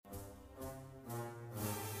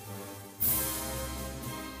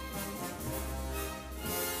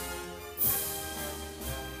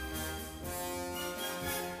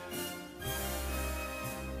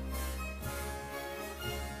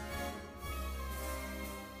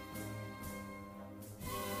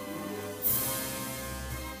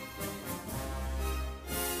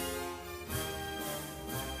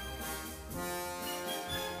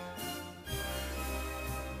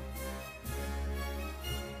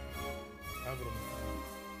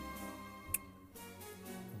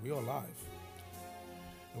We are live.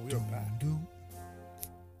 And we are back. Doom,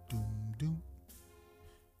 doom, doom.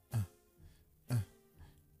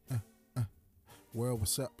 World,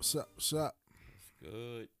 what's up? What's up? What's up? It's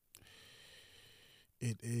good.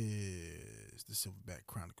 It is the Silverback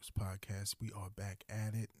Chronicles podcast. We are back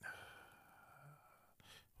at it.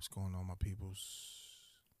 What's going on, my peoples?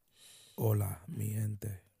 Hola, mi gente.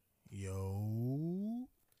 Yo.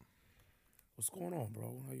 What's going on,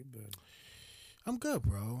 bro? How you been? I'm good,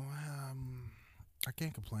 bro. I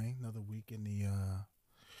can't complain. Another week in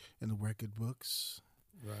the record books.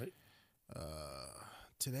 Right.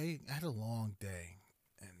 Today I had a long day,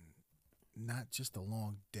 and not just a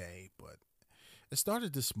long day, but it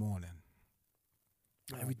started this morning.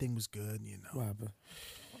 Everything was good, you know. What happened?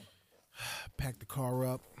 Packed the car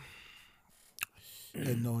up,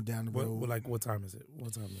 heading on down the road. What time is it?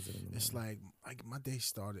 What time is it in the morning? It's like my day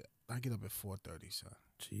started. I get up at 4:30, son.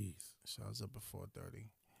 Jeez. So I was up at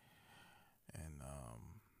 4:30, and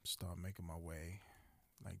start making my way.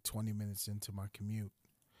 Like 20 minutes into my commute,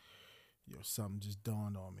 something just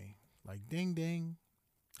dawned on me. Like, ding, ding.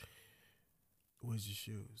 Where's your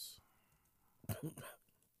shoes?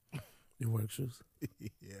 Your work shoes?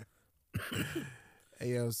 Yeah.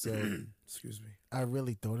 Hey, yo, so Excuse me. I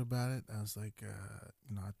really thought about it. I was like,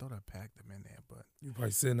 I thought I packed them in there, but You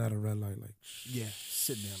probably sitting at a red light like, yeah,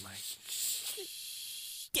 sitting there like,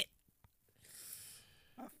 shit.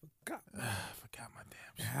 I forgot my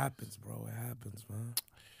damn It shit. happens, bro. It happens, man.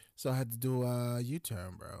 So I had to do a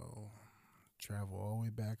U-turn, bro. Travel all the way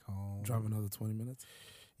back home. Drive another 20 minutes?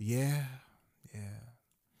 Yeah.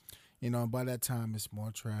 By that time, it's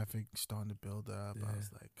more traffic starting to build up. Yeah. I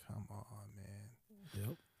was like, come on, man.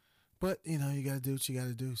 Yep. But, you got to do what you got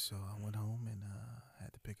to do. So I went home and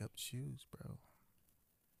had to pick up shoes, bro.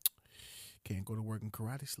 Can't go to work in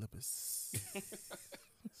karate slippers.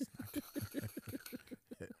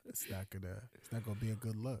 It's not gonna be a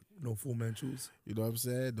good look. No Full Man shoes? You know what I'm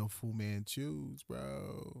saying? No Full Man shoes,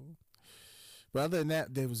 bro. But other than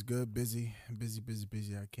that, day was good. Busy.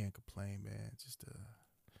 I can't complain, man. Just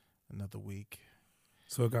another week.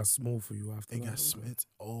 So it got smooth for you after that? It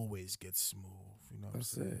always gets smooth. You know what I'm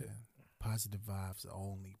saying? It. Positive vibes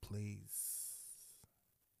only, please.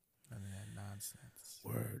 None of that nonsense.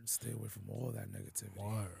 Word. Stay away from all that negativity.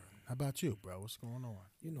 Word. How about you, bro? What's going on?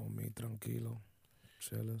 You know me, tranquilo.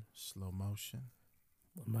 Chilling. Slow motion.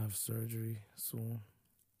 I'm gonna have surgery soon.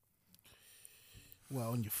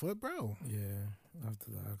 Well, on your foot, bro? Yeah, after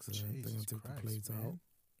the accident. Jesus I think I took Christ, the plates man. out.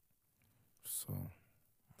 So,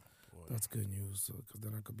 Boy. that's good news, because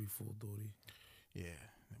then I could be full duty. Yeah.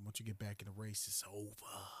 And once you get back in the race, it's over.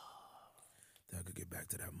 Then I could get back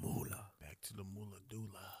to that moolah. Back to the moolah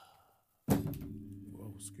doula.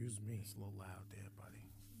 Whoa, excuse me. It's a little loud there, buddy.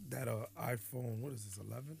 That iPhone, what is this,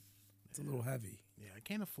 11? It's a little heavy. Yeah, I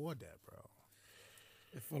can't afford that, bro.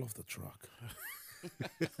 It fell off the truck.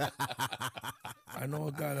 I know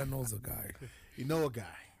a guy that knows a guy. You know a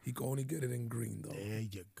guy. He can only get it in green, though. There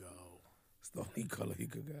you go. It's the only color he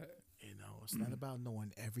could get. It's not about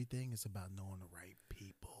knowing everything. It's about knowing the right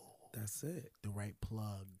people. That's it. The right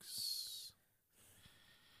plugs.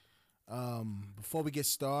 Before we get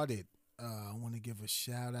started, I want to give a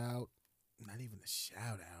shout out. Not even a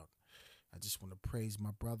shout out. I just want to praise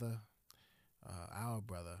my brother, our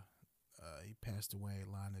brother. He passed away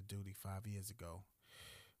in line of duty 5 years ago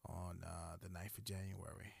on the 9th of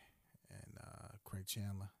January. And Craig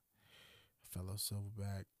Chandler, fellow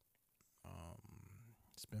Silverback.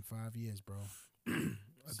 It's been 5 years, bro.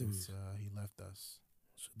 Since he left us.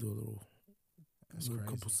 Should do a little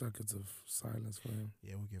couple seconds of silence for him.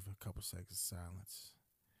 Yeah, we'll give a couple seconds of silence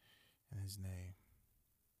in his name.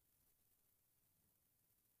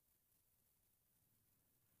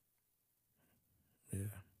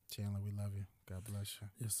 Yeah. Chandler, we love you. God bless you.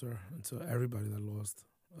 Yes, sir. And to everybody that lost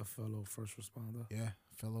a fellow first responder. Yeah,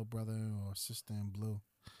 fellow brother or sister in blue.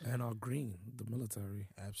 And our green, the military.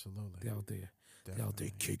 Absolutely. They out there. Definitely. They out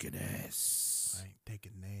there kicking ass. I ain't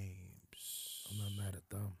taking names. I'm not mad at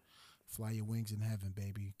them. Fly your wings in heaven,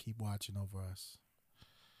 baby. Keep watching over us.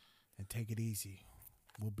 And take it easy.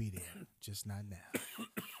 We'll be there. Just not now.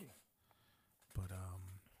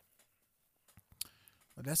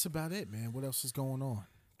 But that's about it, man. What else is going on?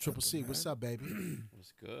 Triple C, what's up, baby?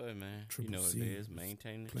 What's good, man? Triple you know what C it is.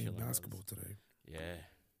 Maintaining the playing chilling, basketball brothers. today. Yeah.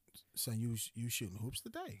 Son, you shooting hoops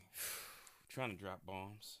today? Trying to drop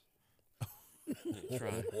bombs. Yeah,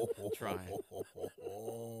 trying.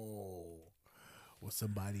 Well,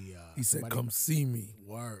 somebody... He said, somebody, come see me.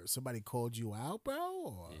 Word. Somebody called you out, bro?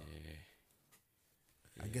 Or?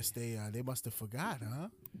 Yeah. I guess they must have forgot, huh?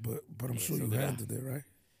 But I'm Yeah, sure so you did I. handled it, right?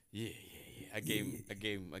 Yeah. I gave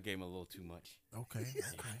him a little too much. Okay.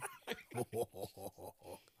 A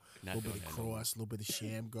Not little doing bit of that no more. cross, a little bit of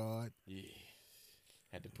sham guard. Yeah,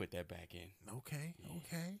 had to put that back in. Okay.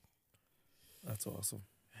 That's awesome.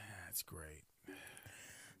 That's great.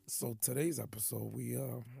 So today's episode, we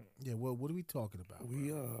Yeah. Well, what are we talking about?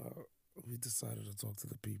 we decided to talk to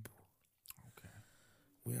the people. Okay.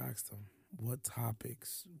 We asked them, what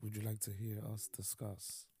topics would you like to hear us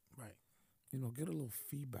discuss? Right. You know, get a little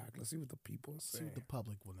feedback. Let's see what the people are See saying. what the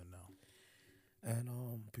public want to know.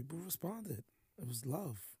 And people responded. It was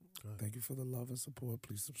love. Good. Thank you for the love and support.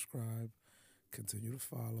 Please subscribe. Continue to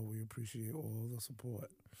follow. We appreciate all the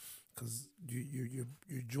support because you're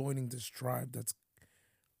joining this tribe that's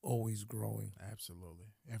always growing.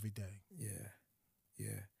 Absolutely. Every day. Yeah.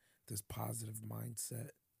 This positive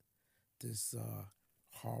mindset, this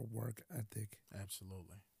hard work ethic.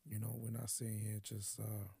 Absolutely. You know, we're not sitting here just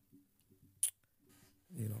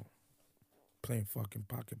playing fucking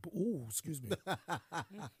pocket. Ooh, excuse me.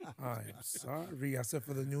 I'm sorry. I said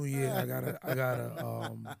for the new year, I gotta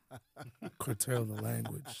curtail the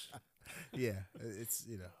language. Yeah, it's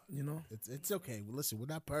it's okay. Well, listen, we're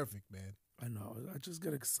not perfect, man. I know. I just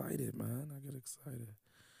get excited, man. I get excited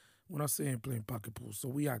when I say I'm playing pocket pool. So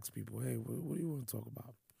we ask people, hey, what do you want to talk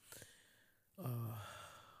about?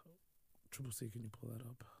 Triple C, can you pull that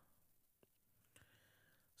up?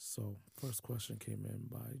 So first question came in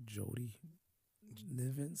by Jody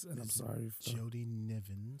Nivens, and I'm sorry if Jody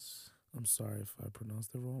Nivens. I'm sorry if I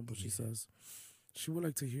pronounced it wrong, but she says she would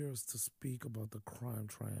like to hear us to speak about the crime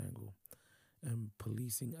triangle and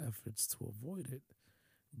policing efforts to avoid it,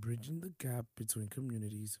 bridging the gap between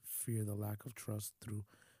communities, fear the lack of trust through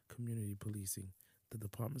community policing, the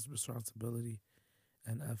department's responsibility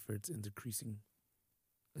and efforts in decreasing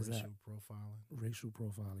racial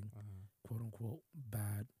profiling, quote unquote,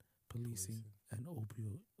 bad policing. And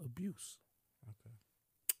opioid abuse.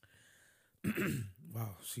 Okay.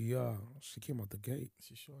 Wow, she came out the gate.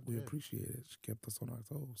 She sure We did. appreciate it. She kept us on our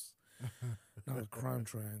toes. Now the crime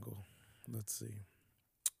triangle. Let's see.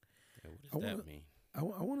 Yeah, what does that mean? I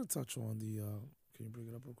want to touch on the. Can you bring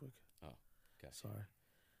it up real quick? Oh, gotcha. Sorry.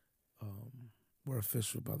 We're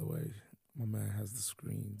official, by the way. My man has the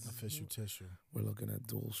screens. Official tissue. We're looking at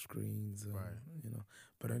dual screens, Right.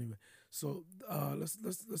 But anyway, so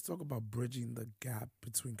let's talk about bridging the gap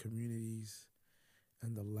between communities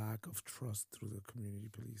and the lack of trust through the community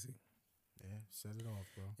policing. Yeah, set it off,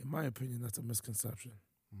 bro. In my opinion, that's a misconception.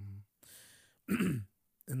 Mm-hmm.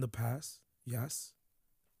 In the past, yes,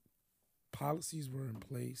 policies were in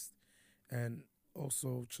place, and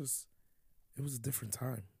also just it was a different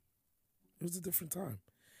time. It was a different time.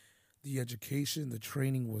 The education, the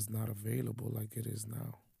training was not available like it is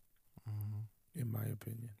now, in my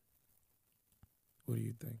opinion. What do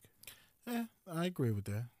you think? Yeah, I agree with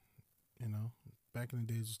that. Back in the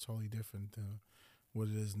days, it was totally different to what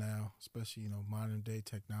it is now, especially, modern day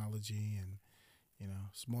technology and,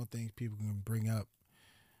 small things people can bring up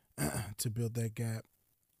to build that gap.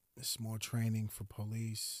 It's more training for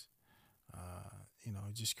police.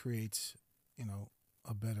 It just creates,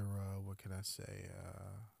 a better, what can I say,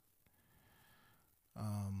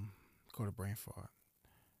 called a brain fart.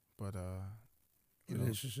 But,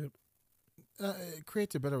 Relationship? It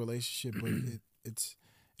creates a better relationship, but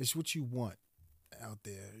it's what you want out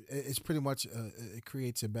there. It's pretty much, it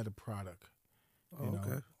creates a better product,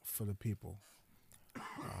 for the people.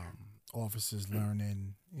 Officers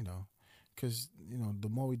learning, because, the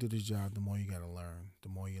more we do this job, the more you got to learn. The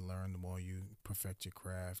more you learn, the more you perfect your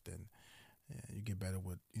craft, and you get better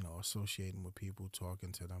with, associating with people,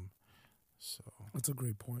 talking to them. So that's a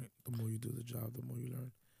great point. The more you do the job, the more you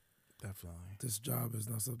learn. Definitely. This job is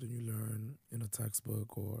not something you learn in a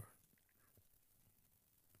textbook or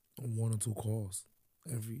on one or two calls.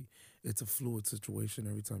 It's a fluid situation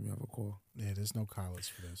every time you have a call. Yeah, there's no college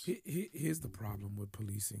for this. Here's the problem with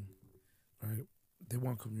policing, right? They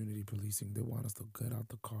want community policing. They want us to get out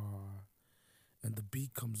the car, and the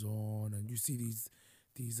beat comes on, and you see these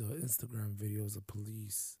Instagram videos of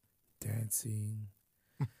police dancing.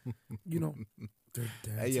 They're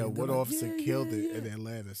dancing. Hey, yo, one officer killed it in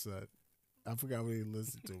Atlanta, son. I forgot what he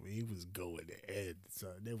listened to. He was going in,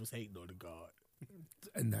 son. They was hating on the guard.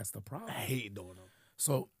 And that's the problem. Hating on him.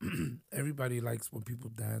 So everybody likes when people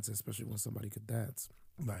dance, especially when somebody could dance.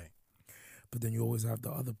 Right. But then you always have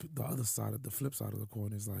the other side of the flip side of the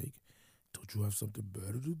coin is like, don't you have something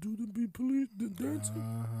better to do than be police than dancing?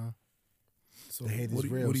 Uh-huh. So the hate what,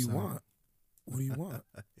 is real, what do you son. want? What do you want?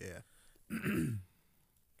 Yeah.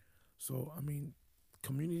 So I mean,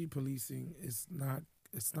 community policing is not.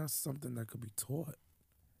 It's not something that could be taught.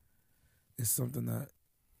 It's something that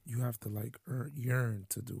you have to yearn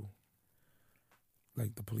to do.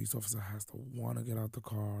 like the police officer has to want to get out the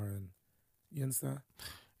car, and you understand?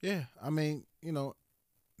 Yeah, I mean,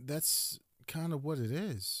 that's kind of what it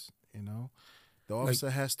is. The Like, officer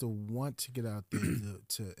has to want to get out there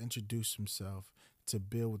to introduce himself, to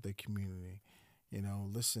build with the community.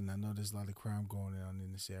 Listen, I know there's a lot of crime going on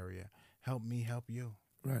in this area. Help me help you.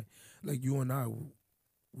 right. Like you and I,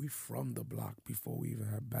 we from the block before we even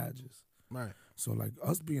had badges. Right. So like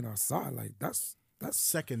us being outside, like that's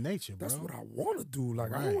Second nature, bro. that's what I want to do.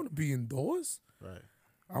 Like I Right. don't want to be indoors. Right.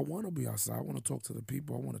 I want to be outside. I want to talk to the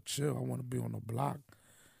people. I want to chill. I want to be on the block.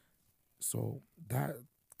 So that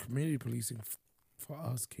community policing for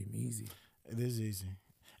us came easy. It is easy.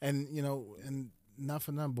 And, and not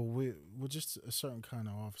for nothing, but we're just a certain kind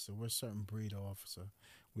of officer. We're a certain breed of officer.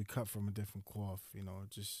 We cut from a different cloth, it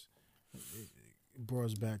brought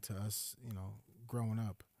us back to us, growing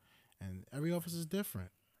up. And every officer is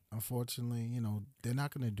different. Unfortunately, they're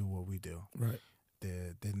not going to do what we do. Right.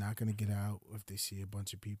 They're not going to get out if they see a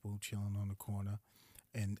bunch of people chilling on the corner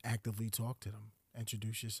and actively talk to them.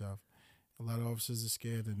 Introduce yourself. A lot of officers are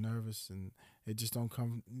scared and nervous, and they just don't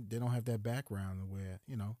come. They don't have that background where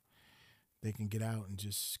they can get out and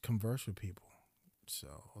just converse with people. So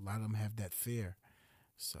a lot of them have that fear.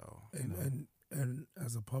 So and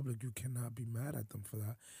as a public, you cannot be mad at them for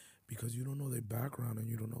that, because you don't know their background and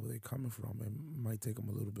you don't know where they're coming from. It might take them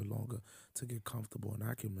a little bit longer to get comfortable and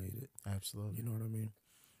acclimated. Absolutely. You know what I mean?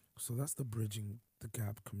 So that's the bridging the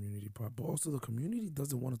gap community part. But also the community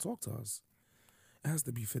doesn't want to talk to us. It has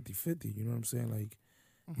to be 50-50. You know what I'm saying? Like,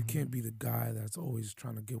 you can't be the guy that's always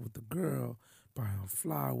trying to get with the girl, buy her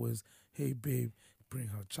flowers. Hey, babe, bring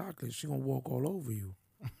her chocolate. She going to walk all over you.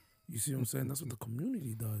 You see what I'm saying? That's what the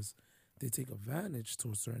community does. They take advantage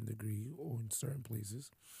to a certain degree or in certain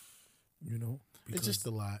places, It's just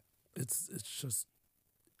a lot. It's just,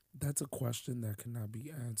 that's a question that cannot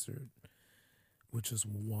be answered with just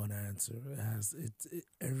one answer.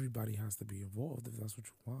 Everybody has to be involved if that's what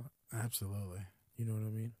you want. Absolutely. You know what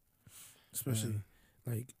I mean? Especially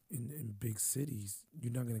like in big cities,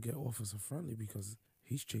 you're not gonna get officer friendly because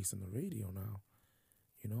he's chasing the radio now.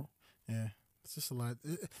 Yeah. It's just a lot.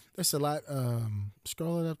 There's a lot.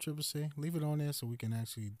 Scroll it up, Triple C. Leave it on there so we can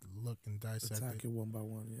actually look and dissect Attack it one by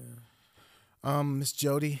one, yeah. Miss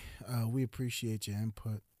Jody, we appreciate your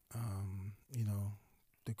input.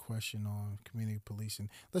 The question on community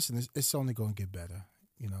policing. Listen, it's only going to get better.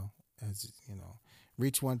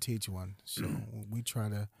 Reach one, teach one. So we try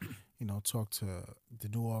to, talk to the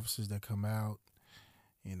new officers that come out.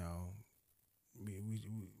 We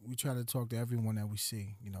try to talk to everyone that we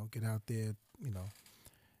see. Get out there.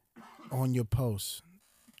 On your posts,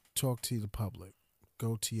 talk to the public.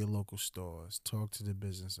 Go to your local stores. Talk to the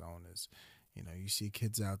business owners. You see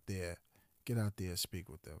kids out there. Get out there and speak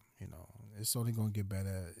with them. It's only going to get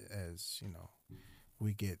better as,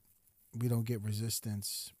 we don't get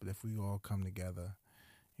resistance, but if we all come together,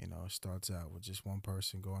 it starts out with just one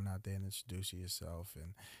person going out there and introducing yourself.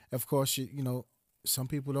 And of course, some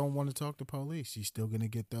people don't want to talk to police. You're still going to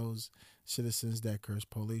get those citizens that curse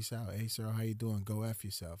police out. Hey, sir, how you doing? Go F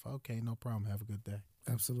yourself. Okay, no problem. Have a good day.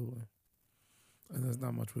 Absolutely. And there's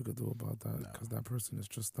not much we could do about that because that person is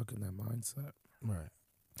just stuck in that mindset. Right.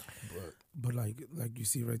 But like you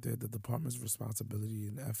see right there, the department's responsibility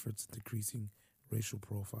and efforts in decreasing racial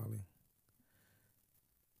profiling.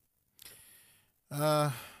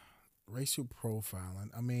 Racial profiling.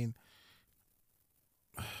 I mean,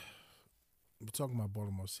 we're talking about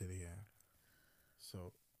Baltimore City here.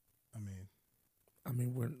 So, I mean,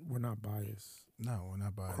 we're not biased. No, we're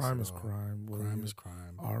not biased. Crime is crime. Crime is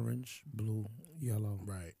crime. Orange, blue, yellow.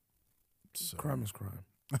 Right. So, crime is crime.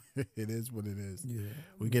 It is what it is. Yeah.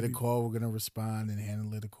 We get a call, we're gonna respond and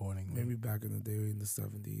handle it accordingly. Maybe back in the day in the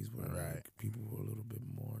 70s where people were a little bit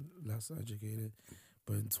less educated.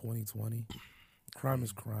 But in 2020, crime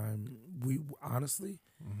is crime. We honestly,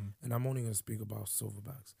 and I'm only gonna speak about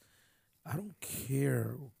Silverbacks. I don't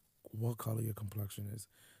care what color your complexion is.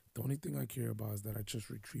 The only thing I care about is that I just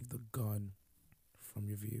retrieved the gun from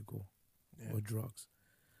your vehicle or drugs.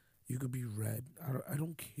 You could be red. I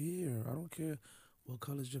don't care. I don't care what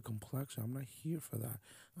color is your complexion. I'm not here for that.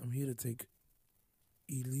 I'm here to take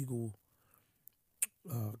illegal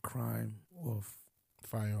crime off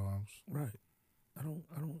firearms. Right. I don't.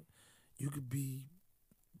 You could be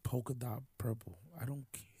polka dot purple. I don't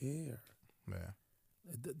care. Yeah.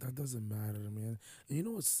 That doesn't matter to me. And you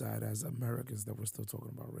know what's sad as Americans that we're still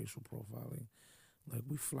talking about racial profiling? Like,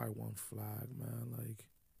 we fly one flag, man. Like,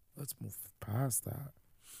 let's move past that.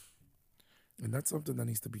 And that's something that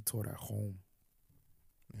needs to be taught at home,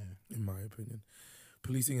 in my opinion.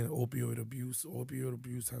 Policing and opioid abuse. Opioid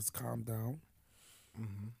abuse has calmed down.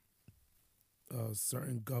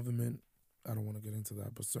 certain government. I don't want to get into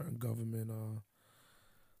that, but certain government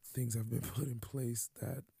things have been put in place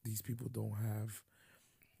that these people don't have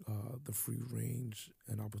the free range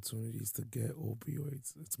and opportunities to get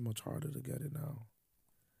opioids. It's much harder to get it now.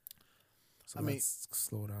 So I mean, let's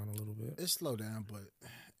slow down a little bit. It's slowed down, but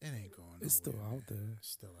it ain't going nowhere. It's still out there. It's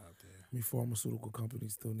still out there. I mean, pharmaceutical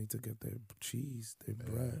companies still need to get their cheese, their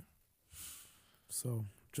bread. So,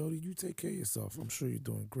 Jody, you take care of yourself. I'm sure you're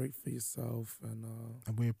doing great for yourself. And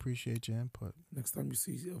we appreciate your input. Next time you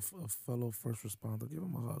see a fellow first responder, give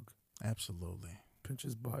him a hug. Absolutely. Pinch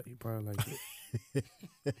his butt. He probably like it.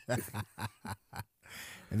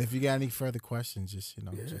 And if you got any further questions, just,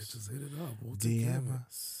 just hit it up. We'll DM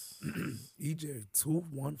us.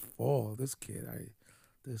 EJ214. This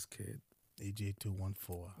kid.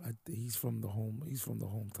 EJ214. He's from the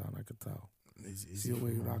hometown. I could tell. Is see the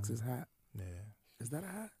way he rocks his hat? Yeah. Is that a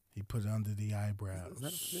hat? He put it under the eyebrows. Is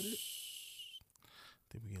that a fitted?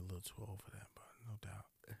 I think we get a little too old for that, but no doubt.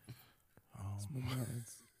 It's my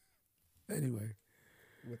man's. Anyway.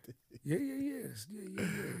 Yeah.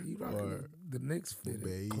 You rocking the Knicks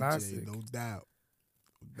fitted. Classic. No doubt.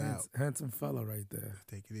 Handsome fella right there.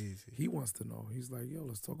 Take it easy. He wants to know. He's like,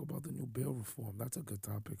 let's talk about the new bail reform. That's a good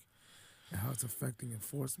topic. And how it's affecting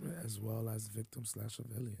enforcement as well as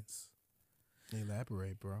victims/civilians.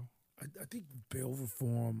 Elaborate, bro. I think bail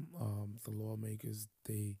reform, the lawmakers,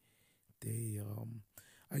 they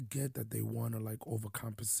I get that they want to like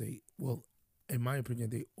overcompensate. Well, in my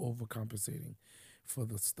opinion, they overcompensating for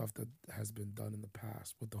the stuff that has been done in the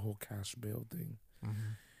past with the whole cash bail thing.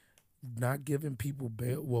 Mm-hmm. Not giving people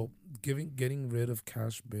bail, getting rid of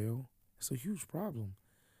cash bail, it's a huge problem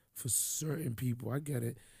for certain people. I get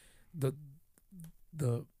it.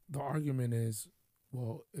 The argument is,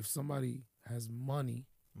 well, if somebody has money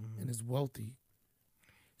and is wealthy,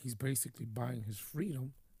 he's basically buying his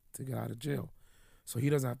freedom to get out of jail. So he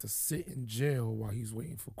doesn't have to sit in jail while he's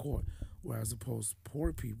waiting for court. Whereas opposed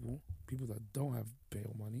poor people that don't have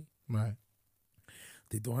bail money, right?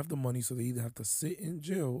 They don't have the money, so they either have to sit in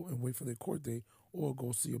jail and wait for their court date or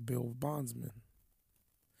go see a bail bondsman.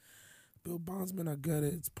 Bail bondsman, I get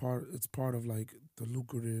it. It's part of like the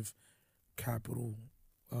lucrative capital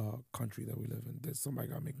country that we live in. That somebody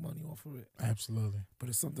got to make money off of it. Absolutely. But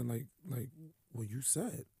it's something like what you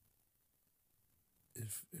said.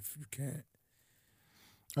 If you can't.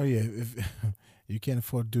 Oh yeah, if you can't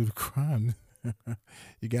afford to do the crime,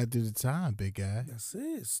 you got to do the time, big guy. That's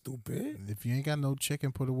it, stupid. If you ain't got no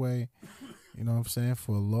chicken put away, you know what I'm saying,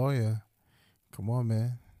 for a lawyer, come on,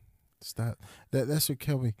 man. Stop. That's what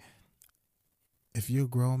killed me. If you're a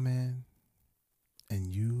grown man and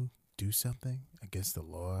you do something against the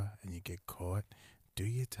law and you get caught, do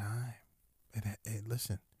your time. And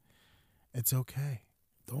listen, it's okay.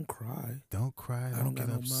 Don't cry. Don't cry. I don't get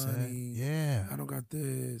got upset. No money. Yeah. I don't got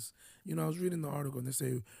this. I was reading the article and they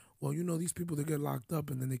say, well, these people that get locked up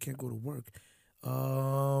and then they can't go to work.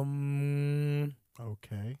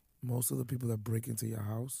 Okay. Most of the people that break into your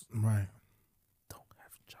house, right, don't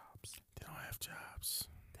have jobs. They don't have jobs.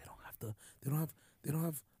 They don't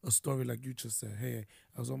have a story like you just said. Hey,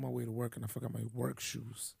 I was on my way to work and I forgot my work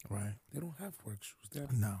shoes. Right. They don't have work shoes.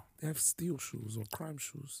 They have steel shoes or crime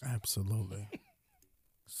shoes. Absolutely.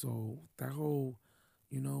 So that whole,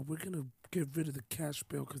 we're gonna get rid of the cash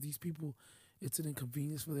bail because these people, it's an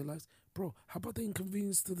inconvenience for their lives, bro. How about the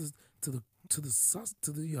inconvenience to the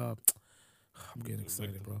I'm getting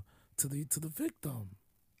excited, bro. To the victim.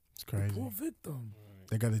 It's crazy. The poor victim. Right.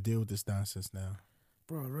 They got to deal with this nonsense now.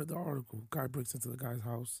 Bro, I read the article. Guy breaks into the guy's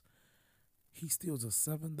house. He steals a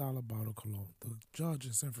 $7 bottle of cologne. The judge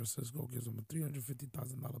in San Francisco gives him a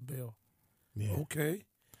 $350,000 bail. Yeah. Okay.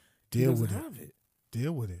 Deal with it.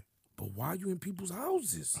 Deal with it. But why are you in people's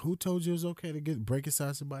houses? Who told you it was okay to break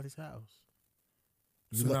inside somebody's house?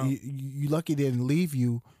 So you lucky they didn't leave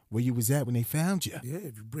you where you was at when they found you. Yeah,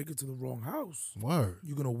 if you break into the wrong house, word,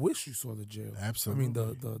 you're gonna wish you saw the jail. Absolutely. I mean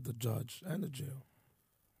the judge and the jail.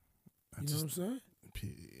 You know what I'm saying?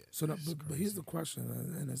 So, but here's the question,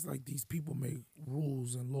 and it's like these people make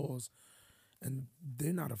rules and laws, and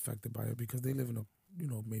they're not affected by it because they live in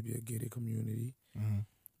maybe a gated community. Mm-hmm.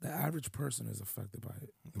 The average person is affected by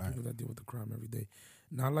it. The right. People that deal with the crime every day,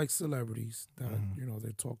 not like celebrities that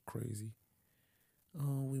they talk crazy.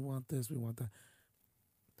 Oh, we want this, we want that.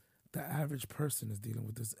 The average person is dealing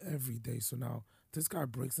with this every day. So now this guy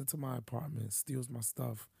breaks into my apartment, steals my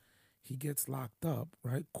stuff. He gets locked up,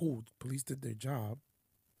 right? Cool. Police did their job.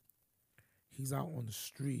 He's out on the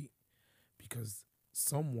street because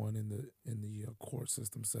someone in the court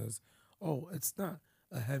system says, "Oh, it's not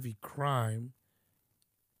a heavy crime.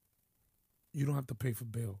 You don't have to pay for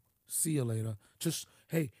bail. See you later. Just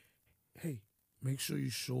hey, Make sure you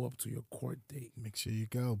show up to your court date. Make sure you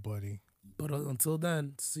go, buddy. But until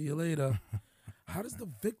then, see you later. How does the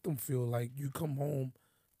victim feel? Like you come home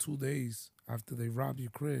 2 days after they robbed your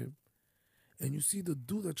crib, and you see the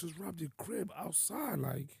dude that just robbed your crib outside,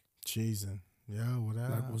 like Cheesing. Yo, what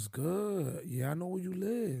up? like what's good? Yeah, I know where you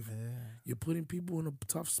live. Yeah. You're putting people in a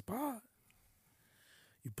tough spot.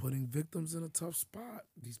 You're putting victims in a tough spot.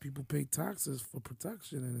 These people pay taxes for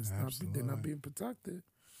protection, and it's they're not being protected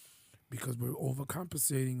because we're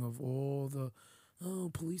overcompensating of all the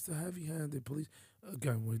police are heavy-handed. Police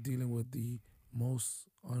again, we're dealing with the most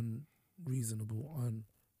unreasonable,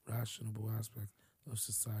 unrational aspect of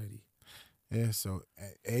society. Yeah, so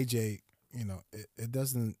AJ, it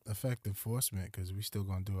doesn't affect enforcement because we still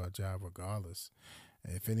gonna do our job regardless.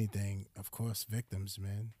 If anything, of course, victims,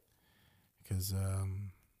 man, because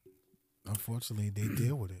unfortunately they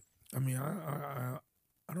deal with it. I mean, I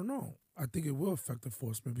don't know. I think it will affect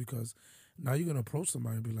enforcement because now you're gonna approach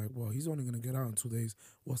somebody and be like, "Well, he's only gonna get out in 2 days.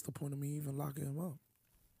 What's the point of me even locking him up?"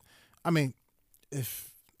 I mean,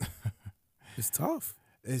 if It's tough.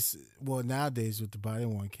 it's nowadays with the body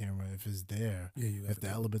worn camera, if it's there, Yeah, if the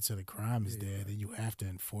elements of the crime is there, then you have to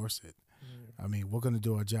enforce it. Yeah. I mean, we're gonna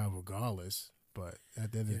do our job regardless, but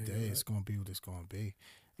at the end of the Yeah, day, you're it's gonna be what it's gonna be.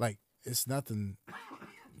 Like, it's nothing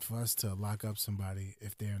for us to lock up somebody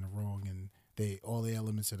if they're in the wrong and all the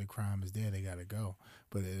elements of the crime is there, they gotta go.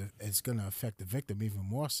 But it's gonna affect the victim even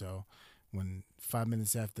more so when 5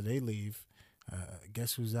 minutes after they leave,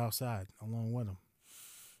 guess who's outside along with them?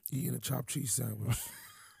 Eating a chopped cheese sandwich.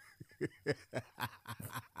 You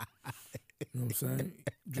know what I'm saying?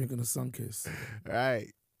 Drinking a sun kiss.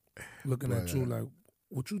 Right. Looking at you like,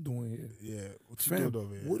 what you doing here? Yeah. What you Fam, doing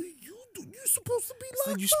over here? what are you doing? You supposed to be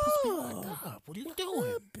locked You're supposed to be locked up. What are you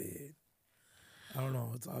doing? Stupid. I don't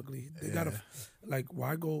know. It's ugly. They gotta, like,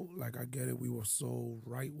 why go? Like, I get it. We were so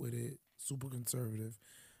right with it, super conservative.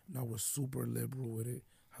 Now we're super liberal with it.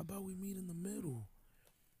 How about we meet in the middle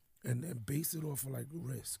and base it off of like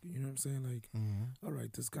risk? You know what I'm saying? Like, all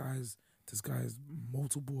right, this guy has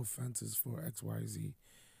multiple offenses for X, Y, Z.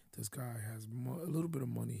 This guy has a little bit of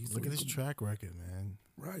money. Look at his track record, man.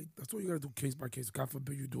 Right. That's what you got to do case by case. God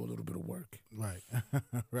forbid you do a little bit of work. Right. You know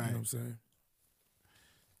Right. what I'm saying?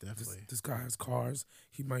 Definitely. This guy has cars.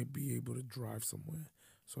 He might be able to drive somewhere.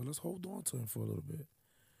 So let's hold on to him for a little bit.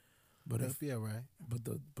 But That'll be all right. But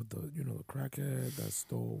the the crackhead that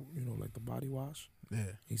stole like the body wash.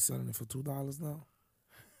 Yeah. He's selling it for $2 now.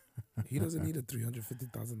 He doesn't need a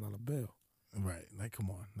 $350,000 bill. Right. Like, come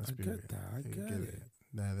on. Let's be real. I get it.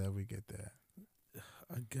 Now that we get that.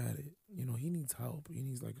 I get it. He needs help. He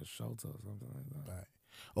needs like a shelter or something like that. Right.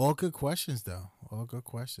 All good questions, though. All good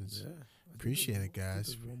questions. Yeah. Appreciate it, guys.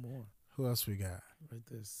 There's one more. Who else we got? Right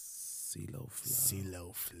there. CeeLo Flow.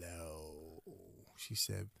 CeeLo Flow. She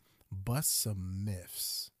said, bust some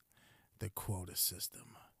myths. The quota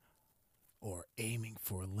system. Or aiming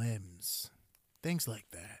for limbs. Things like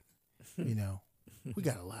that. We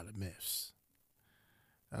got a lot of myths.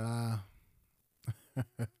 The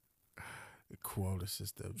quota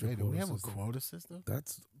system. Dre, do we have a quota system?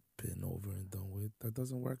 That's been over and done with. That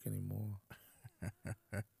doesn't work anymore.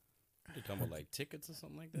 You talking about like tickets or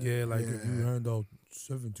something like that? Yeah, like if you hand out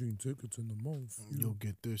 17 tickets in the month, you'll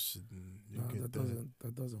get this. And you'll get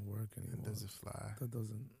that doesn't work anymore. It doesn't fly. That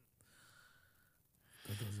doesn't.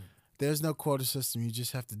 There's no quota system. You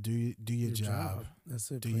just have to do your job.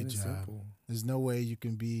 That's it. Do your job. Simple. There's no way you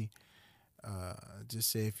can be.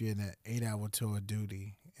 Just say if you're in an 8-hour tour of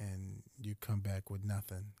duty and you come back with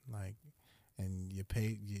nothing, and your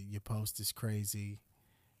post is crazy,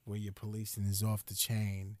 where your policing is off the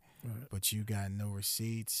chain, right. But you got no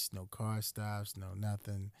receipts, no car stops, no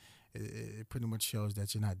nothing. It pretty much shows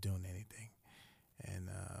that you're not doing anything, and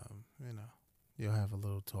you'll have a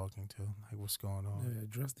little talking to, like, what's going on. Yeah,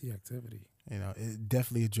 address the activity. It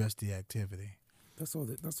definitely address the activity. That's all.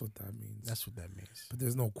 That's what that means. That's what that means. But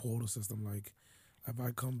there's no quota system. Like, if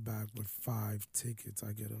I come back with 5 tickets,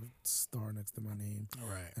 I get a star next to my name.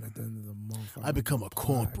 Right. And at the end of the month, I become a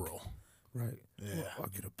corporal. Right. Yeah. Or I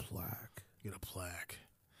get a plaque. Get a plaque.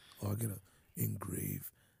 Or I get a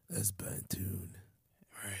engrave as Bantoon.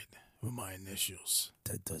 Right. With my initials.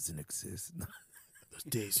 That doesn't exist. Those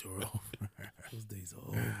days are over. Those days are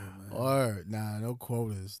over, man. Or no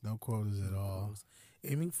quotas. No quotas at all.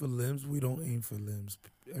 Aiming for limbs, we don't aim for limbs.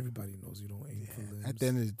 Everybody knows you don't aim for limbs. At the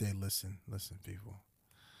end of the day, listen, people.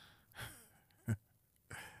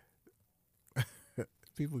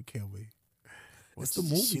 People kill me. It's the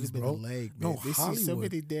movies, bro. Leg, no, they Hollywood. see so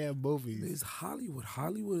many damn movies. It's Hollywood.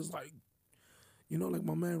 Hollywood is like, like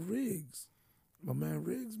my man Riggs. My man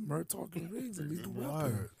Riggs, Murr talking Riggs, and Lethal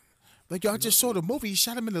Weapon. Like, y'all just saw the movie. He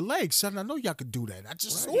shot him in the leg. Son, I know y'all could do that. I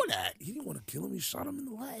just saw that. He didn't want to kill him. He shot him in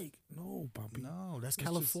the leg. No, Poppy. No, that's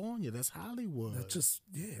California. That's Hollywood. That's just,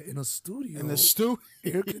 in a studio. in the studio.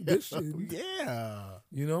 Air conditioned. Yeah.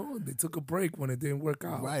 You know, they took a break when it didn't work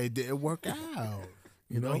out. Right. It didn't work out.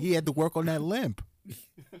 You know? He had to work on that limp. You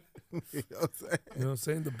know what I'm saying? You know what I'm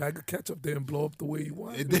saying? The bag of ketchup didn't blow up the way you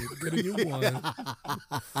wanted it. Get a new one.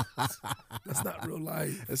 That's not real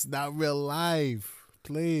life. It's not real life.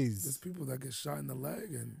 Please. There's people that get shot in the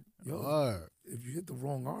leg, and if you hit the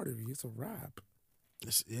wrong artery, it's a wrap.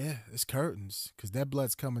 It's curtains, because that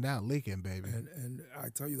blood's coming out, leaking, baby. And I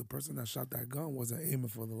tell you, the person that shot that gun wasn't aiming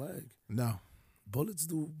for the leg. No. Bullets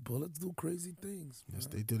do crazy things. Yes,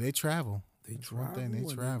 they do. They travel. They That's travel. one thing.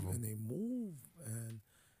 They travel. And they move, and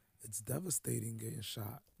it's devastating getting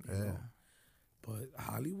shot. You know? But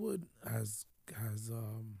Hollywood has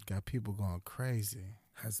got people going crazy.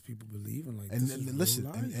 Has people believing like and this is listen,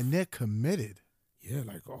 real life. and they're committed. Yeah,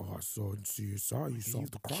 like, I saw in CSI, you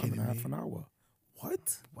solved the crime in kidding half me? an hour.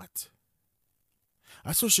 What?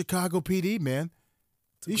 I saw Chicago PD, man.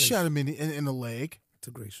 He shot him in the leg. It's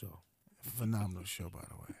a great show. Phenomenal show, by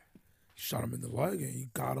the way. He shot him in the leg, and he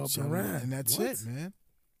got up and ran. And that's it, man.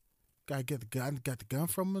 Guy got the gun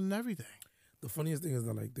from him and everything. The funniest thing is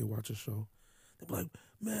that, like, they watch a show. They're like,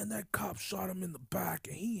 man, that cop shot him in the back,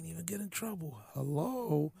 and he didn't even get in trouble.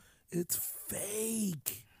 Hello? It's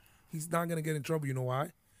fake. He's not going to get in trouble. You know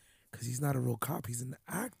why? Because he's not a real cop. He's an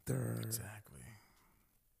actor. Exactly.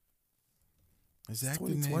 His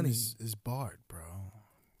acting name is Bart, bro.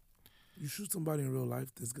 You shoot somebody in real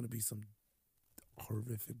life, there's going to be some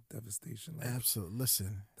horrific devastation. Like, absolutely.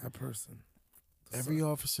 Listen. That person. Every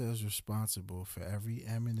officer is responsible for every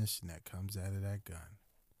ammunition that comes out of that gun.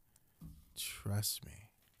 Trust me.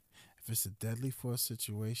 If it's a deadly force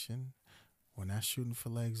situation, we're not shooting for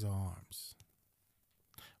legs or arms.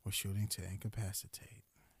 We're shooting to incapacitate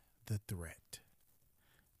the threat.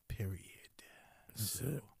 Period. That's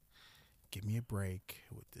it. Give me a break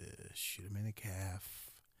with the shoot him in the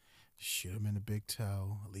calf, shoot him in the big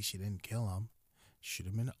toe. At least you didn't kill him. Shoot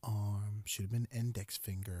him in the arm, shoot him in the index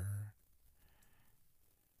finger,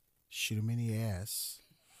 shoot him in the ass.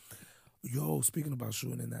 Yo, speaking about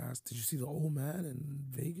shooting in the ass, did you see the old man in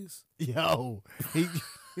Vegas? Yo,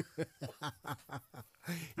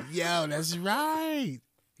 yo, that's right.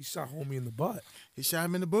 He shot homie in the butt. He shot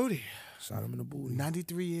him in the booty. Shot him in the booty.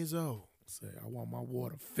 93 years old. Say, I want my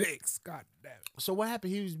water fixed. God damn it. So what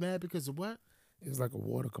happened? He was mad because of what? It was like a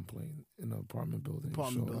water complaint in an apartment building.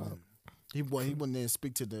 He went there and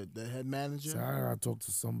speak to the head manager. So I gotta talk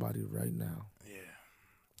to somebody right now. Yeah.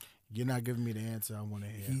 You're not giving me the answer I want to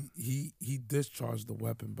hear. He discharged the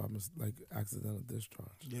weapon by accidental discharge.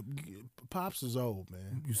 Yeah, Pops is old,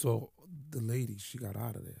 man. You saw the lady, she got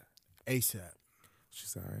out of there. ASAP. She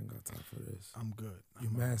said, I ain't got time for this. I'm good.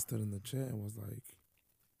 Your man stood in the chair and was like,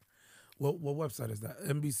 what website is that?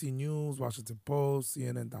 NBC News, Washington Post,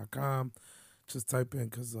 CNN.com. Just type in,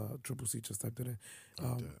 because Triple C just typed it in.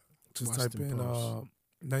 Just type in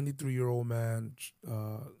 93-year-old man,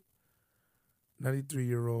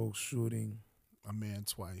 93-year-old shooting. A man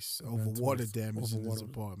twice. Over water damage in his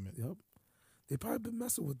apartment. Yep. They probably been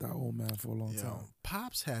messing with that old man for a long time.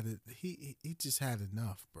 Pops had it. He just had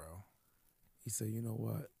enough, bro. He said, you know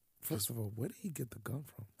what? First of all, where did he get the gun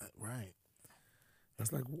from? Right.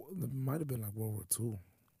 That's like, it might have been like World War II.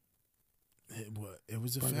 It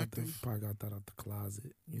was effective. Probably got that out the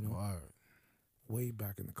closet, you know. Word. Way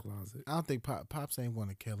back in the closet. I don't think Pops ain't want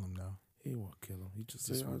to kill him, though. He won't kill him. He just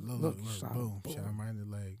said, look, shot boom, him. Shot him right in the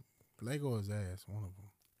leg. Leg or his ass, one of them.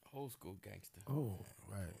 Old school gangster. Oh,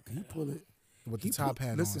 right. He pulled it. With the top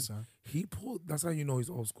hat on, son. He pulled, that's how you know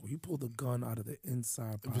he's old school. He pulled the gun out of the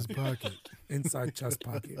inside of his pocket. Inside chest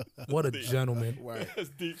pocket. What a gentleman. Right. That's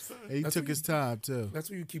deep, son. He took his time, too.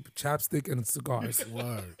 That's where you keep chapstick and cigars.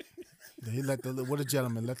 Word. He what a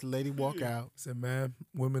gentleman. Let the lady walk out. Said, man,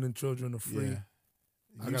 women and children are free. Yeah.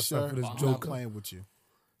 I got stuff for this I'm joker. not playing with you.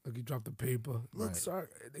 Look, he dropped the paper. Look, Right. sorry,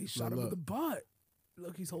 they shot him in the butt.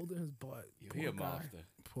 Look, he's holding his butt. He a mobster.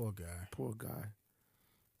 Poor guy. Poor guy.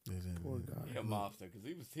 Poor guy. He a mobster because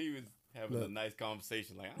he was having a nice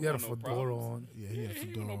conversation. Like, He had a fedora on. Yeah, he had a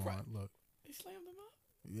fedora on. Look. They slammed him up.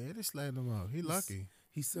 Yeah, they slammed him up. He lucky.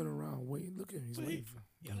 He's sitting around waiting. Look at him. He's waiting for.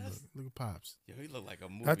 Yeah, look at Pops. Yo, he looked like a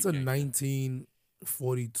movie. That's a gangster.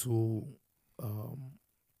 1942.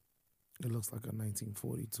 It looks like a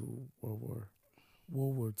 1942 World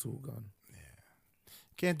War II gun. Yeah.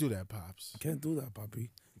 Can't do that, Pops. Can't do that,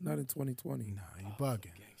 Poppy. Not in 2020. Nah, you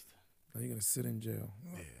bugging. Gangster. Now you're gonna sit in jail.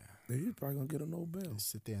 Yeah. He's probably gonna get a no bail.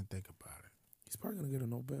 Just sit there and think about it. He's probably gonna get a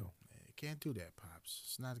no bail. Yeah, you can't do that, Pops.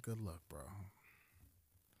 It's not a good look, bro.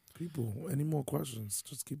 People, any more questions?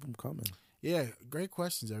 Just keep them coming. Yeah, great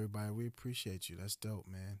questions, everybody. We appreciate you. That's dope,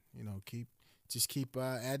 man. You know, keep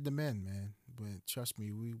adding them in, man. But trust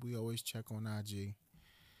me, we always check on IG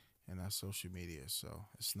and our social media, so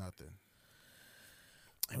it's nothing.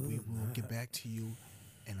 And we will get back to you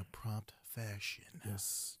in a prompt fashion.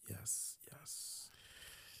 Yes.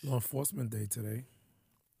 Law Enforcement Day today.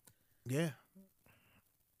 Yeah.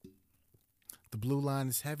 The blue line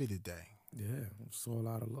is heavy today. Yeah, saw a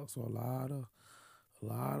lot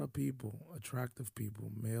of people, attractive people,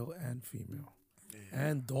 male and female,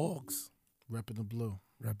 and dogs Repping the blue.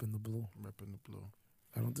 repping the blue. Repping the blue.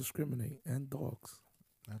 I don't discriminate, and dogs.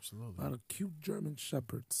 Absolutely. A lot of cute German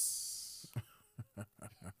shepherds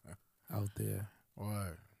out there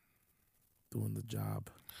What? doing the job.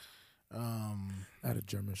 I had a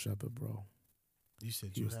German shepherd, bro. You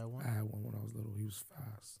said you had one? I had one when I was little. He was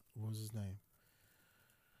fast. What was his name?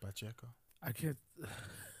 Pacheco? I can't.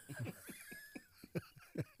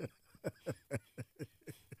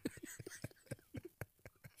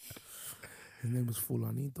 His name was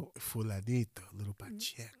Fulanito. Fulanito, little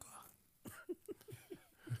Pacheco.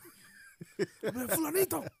 Man,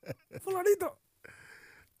 Fulanito.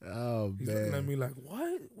 Oh, He's man. looking at me like,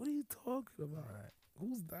 what? What are you talking about?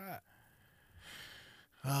 Who's that?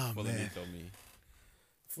 Oh, man.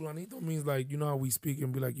 Fulanito means like, you know how we speak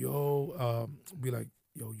and be like, yo,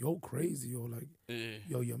 yo, crazy, yo, like,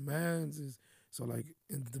 yo, your man's is. So like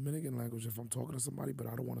in the Dominican language, if I'm talking to somebody but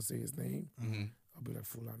I don't want to say his name, I'll be like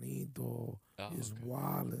Fulanito is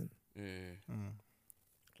wildin'.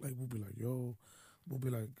 Like we'll be like, yo, we'll be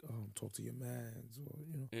like, talk to your man's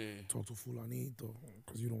or talk to Fulanito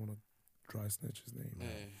because you don't want to dry snitch his name.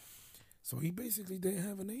 So he basically didn't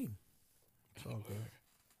have a name. It's all good.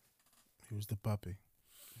 He was the puppy.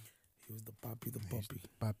 He was the puppy, the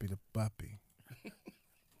puppy. The puppy.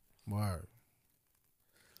 Word.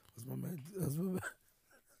 That's my man.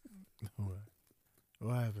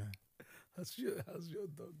 What happened? How's your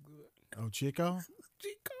dog good? Oh, Chico?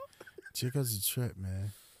 Chico's a trip,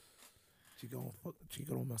 man. Chico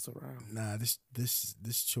don't mess around. Nah,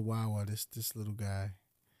 this Chihuahua, this little guy,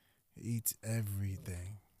 he eats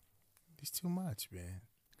everything. He's too much, man.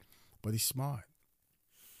 But he's smart.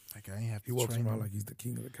 Like I ain't have to He walks train around him. like he's the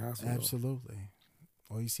king of the castle. Absolutely.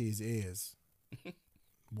 All you see is ears.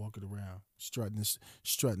 Walking around, strutting his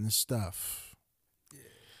stuff. Yeah.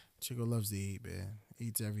 Chico loves to eat, man.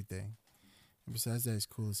 Eats everything. And besides that, he's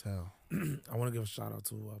cool as hell. I want to give a shout out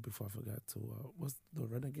to before I forget to what's the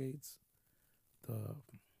Renegades, the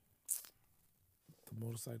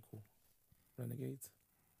motorcycle Renegades,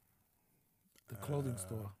 the clothing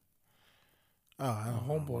store. Oh, I don't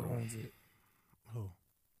know. Homeboy owns it. Who?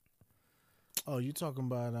 Oh, you talking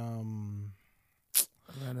about the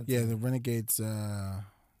the Renegades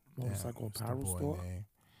motorcycle what's the apparel boy store name?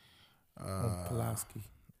 on Pulaski.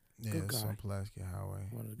 Yeah, Good it's guy. on Pulaski Highway.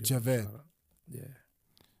 Wanted to give him a Javette. shout out. Yeah.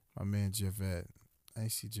 My man Javette. I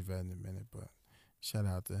ain't see Javette in a minute, but shout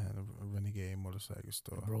out to him, a Renegade motorcycle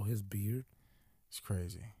store. Bro, his beard. It's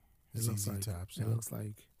crazy. It looks ZZ like Tops. it huh? looks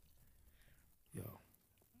like, yo,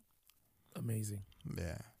 amazing.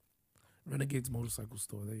 Yeah. Renegades motorcycle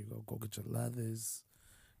store. There you go. Go get your leathers.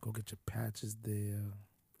 Go get your patches there.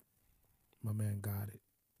 My man got it.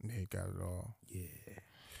 Yeah, he got it all. Yeah.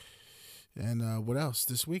 And what else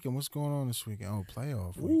this weekend? What's going on this weekend? Oh,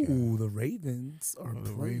 playoff Ooh, weekend. the Ravens are The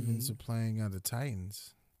playing. Ravens are playing the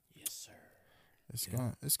Titans. Yes, sir.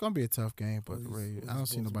 It's gonna be a tough game, but All the these- Ravens, all I don't these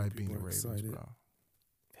see nobody Baltimore beating the people are Ravens, excited. bro.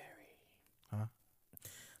 Very. Huh?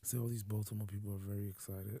 So all these Baltimore people are very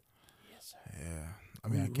excited. Yes, sir. Yeah. I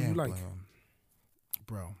mean, Who I you can't like? blame them.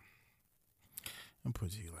 Bro, I'm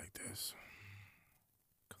putting you like this.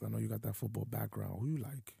 Because I know you got that football background. Who you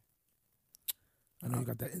like? I know you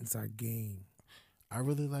got that inside game. I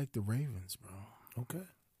really like the Ravens, bro. Okay.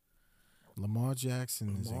 Lamar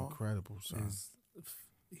Jackson is Lamar incredible, son.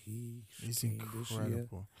 He's He's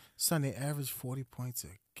incredible. Son, they average 40 points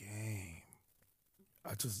a game.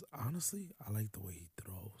 Honestly, I like the way he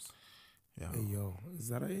throws. Yo, Ayo. Is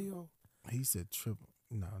that an Ayo? he's a triple.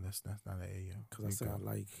 No, that's not an AO. Because I said I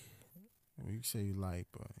like. You can say you like,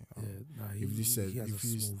 but He, if you said he has if a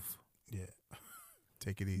you smooth. yeah,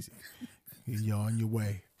 take it easy. You're on your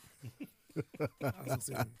way. I was gonna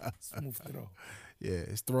say smooth throw. Yeah,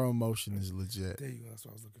 his throwing motion is legit. There you go. That's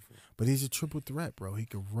what I was looking for. But he's a triple threat, bro. He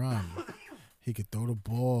could run. He could throw the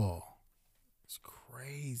ball. It's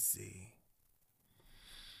crazy.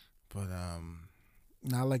 But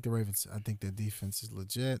no, I like the Ravens. I think their defense is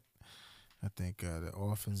legit. I think the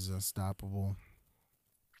offense is unstoppable.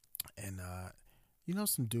 And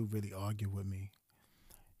some dude really argued with me.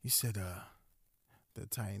 He said the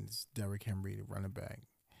Titans, Derrick Henry, the running back,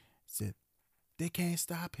 He said, they can't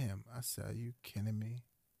stop him. I said, are you kidding me?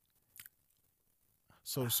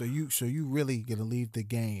 So you really gonna leave the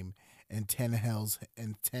game in Tannehill's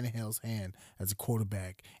hand as a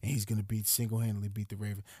quarterback, and he's gonna single-handedly beat the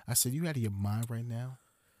Ravens? I said, you out of your mind right now?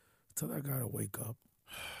 Tell that guy to wake up.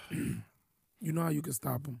 You know how you can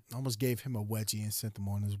stop him? I almost gave him a wedgie and sent him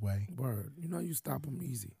on his way. Word. You know how you stop him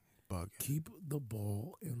easy? Bugging. Keep the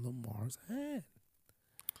ball in Lamar's hand.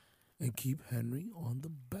 And keep Henry on the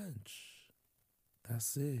bench.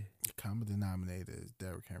 That's it. The common denominator is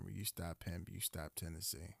Derrick Henry. You stop him, you stop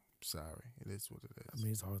Tennessee. Sorry. It is what it is. I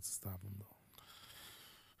mean, it's hard to stop him, though.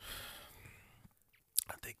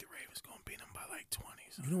 I think the Ravens going to beat him by like 20.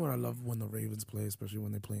 So. You know what I love when the Ravens play, especially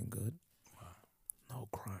when they're playing good? Wow. No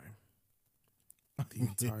crime. The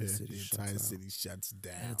entire city shuts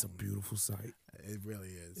down. And it's a beautiful sight. It really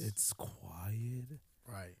is. It's quiet.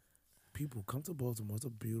 Right. People come to Baltimore. It's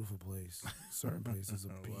a beautiful place. Certain places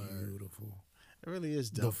are beautiful. It really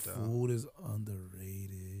is dope, The food is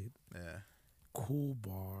underrated. Yeah. Cool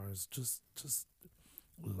bars. Just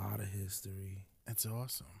a lot of history. It's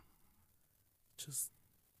awesome. Just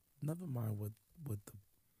never mind what the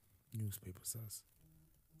newspaper says.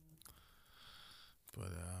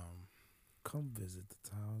 But come visit the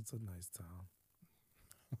town. It's a nice town.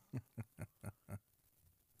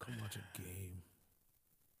 Come watch a game.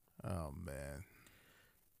 Oh man.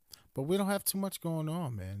 But we don't have too much going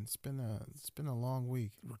on, man. It's been a long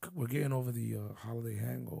week. We're getting over the holiday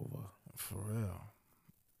hangover. For real.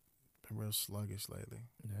 Been real sluggish lately.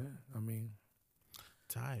 Yeah, I mean,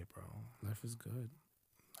 tired, bro. life is good.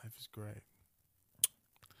 Life is great.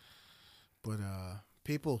 But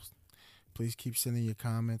people, please keep sending your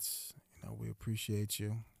comments. You know, we appreciate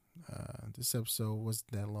you. This episode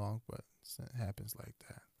wasn't that long, but it happens like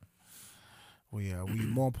that. We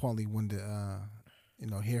more importantly wanted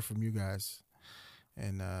to hear from you guys,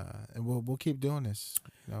 and we'll keep doing this.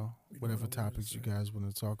 You know, whatever topics you guys want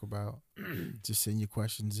to talk about, just send your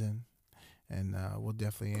questions in, and we'll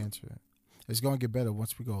definitely answer it. It's gonna get better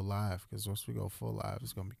once we go live, because once we go full live,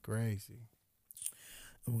 it's gonna be crazy.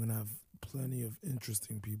 And we're gonna have plenty of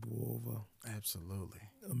interesting people over. Absolutely.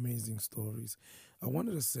 Amazing stories. I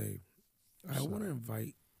wanted to say, I want to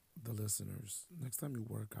invite the listeners, next time you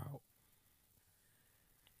work out,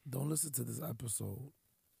 don't listen to this episode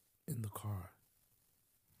in the car.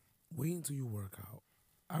 Wait until you work out.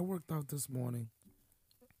 I worked out this morning,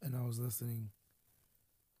 and I was listening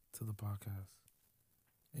to the podcast.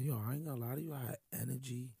 And I ain't gonna lie to you, I had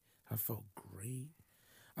energy. I felt great.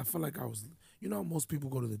 I felt like I was, how most people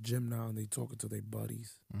go to the gym now and they talking to their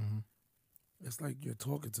buddies. Mm-hmm. It's like you're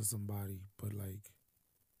talking to somebody, but like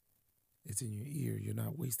it's in your ear. You're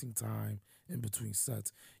not wasting time in between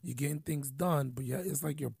sets. You're getting things done, but yeah, it's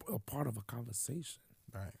like you're a part of a conversation.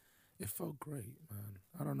 Right. It felt great, man.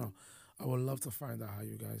 I don't know. I would love to find out how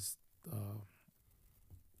you guys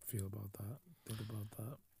feel about that, think about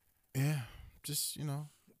that. Yeah, just,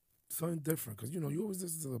 something different, because, you always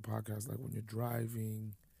listen to the podcast, like when you're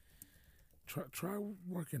driving. Try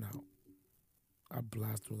working out. I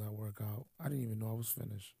blast through that workout. I didn't even know I was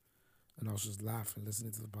finished. And I was just laughing,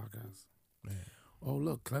 listening to the podcast. Man. Oh,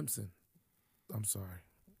 look, Clemson. I'm sorry.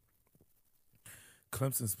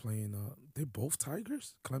 Clemson's playing, they both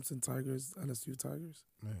Tigers? Clemson Tigers, LSU Tigers?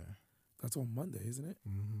 Yeah. That's on Monday, isn't it?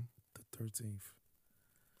 Mm-hmm. The 13th.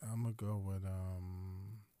 I'm going to go with,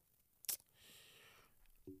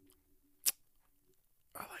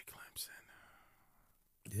 I like Clemson.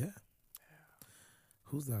 Yeah?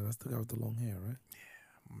 Who's that? That's the guy with the long hair, right?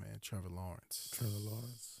 Yeah, my man, Trevor Lawrence.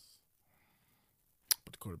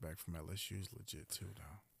 But the quarterback from LSU is legit, too,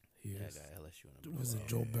 though. He Yeah, is. I got LSU in the Was it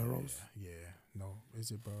Joe Burrows? Yeah. No,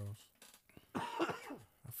 is it Burrows?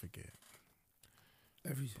 I forget.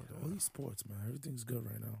 All these sports, man. Everything's good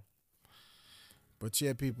right now. But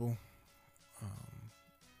yeah, people,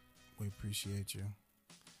 we appreciate you.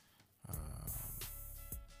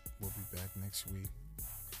 We'll be back next week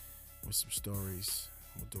with some stories.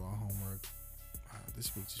 We'll do our homework.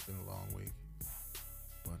 This week's just been a long week,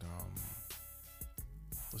 but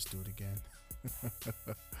let's do it again.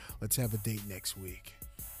 Let's have a date next week.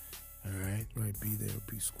 All right? Right, be there,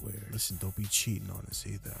 be square. Listen, don't be cheating on us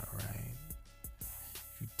either, all right?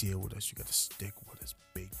 If you deal with us, you got to stick with us,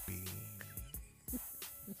 Big B.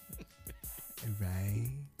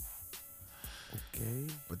 Right? Okay.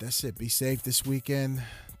 But that's it. Be safe this weekend.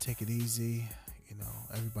 Take it easy.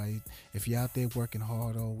 Everybody, if you're out there working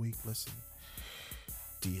hard all week, listen,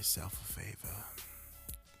 do yourself a favor.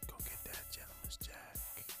 Go get that gentleman's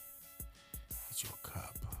jack. Get you a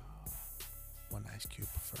cup. One ice cube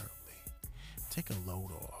preferably. Take a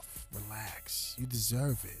load off. relax. You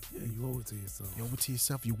deserve it. Yeah, you owe it to yourself. You owe it to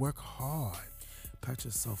yourself. You work hard. Pat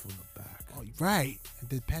yourself on the back. Oh, right. And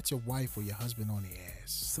then pat your wife or your husband on the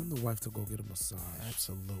ass. Send the wife to go get a massage.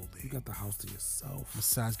 Absolutely. You got the house to yourself.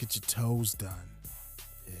 Massage, get your toes done.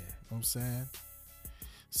 Yeah. You know what I'm saying?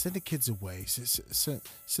 Send the kids away. Send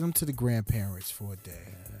them to the grandparents for a day.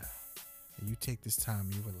 Yeah. And you take this time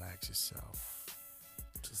and you relax yourself.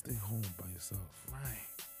 Just stay home by yourself. Right.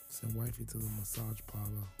 Send wifey to the massage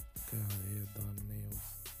parlor. Get her hair done, nails.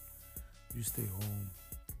 You stay home.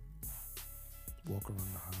 Walk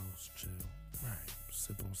around the house, chill. Right.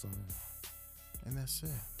 Sip on something. And that's it.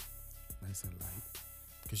 Nice and light.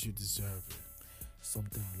 Because you deserve it.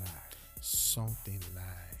 Something light. Something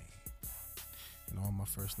light. And all my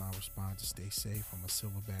first line responders, stay safe. All my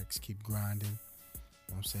silverbacks, keep grinding. You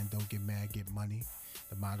know what I'm saying? Don't get mad, get money.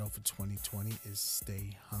 The motto for 2020 is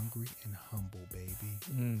stay hungry and humble,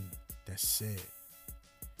 baby. That's it.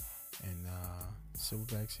 And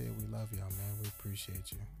Silverbacks here, we love y'all, man. We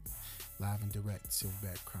appreciate you. Live and direct,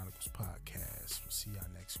 Silverback Chronicles podcast. We'll see y'all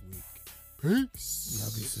next week. Peace.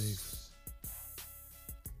 Y'all be safe.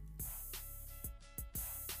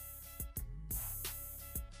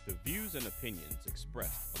 The views and opinions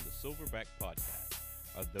expressed on the Silverback podcast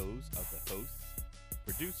are those of the hosts,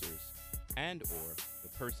 producers, and/or the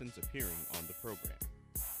persons appearing on the program,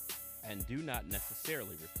 and do not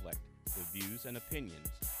necessarily reflect the views and opinions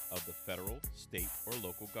of the federal, state, or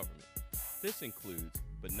local government. This includes,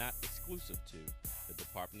 but not exclusive to, the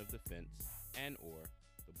Department of Defense and/or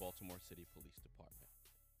the Baltimore City Police Department.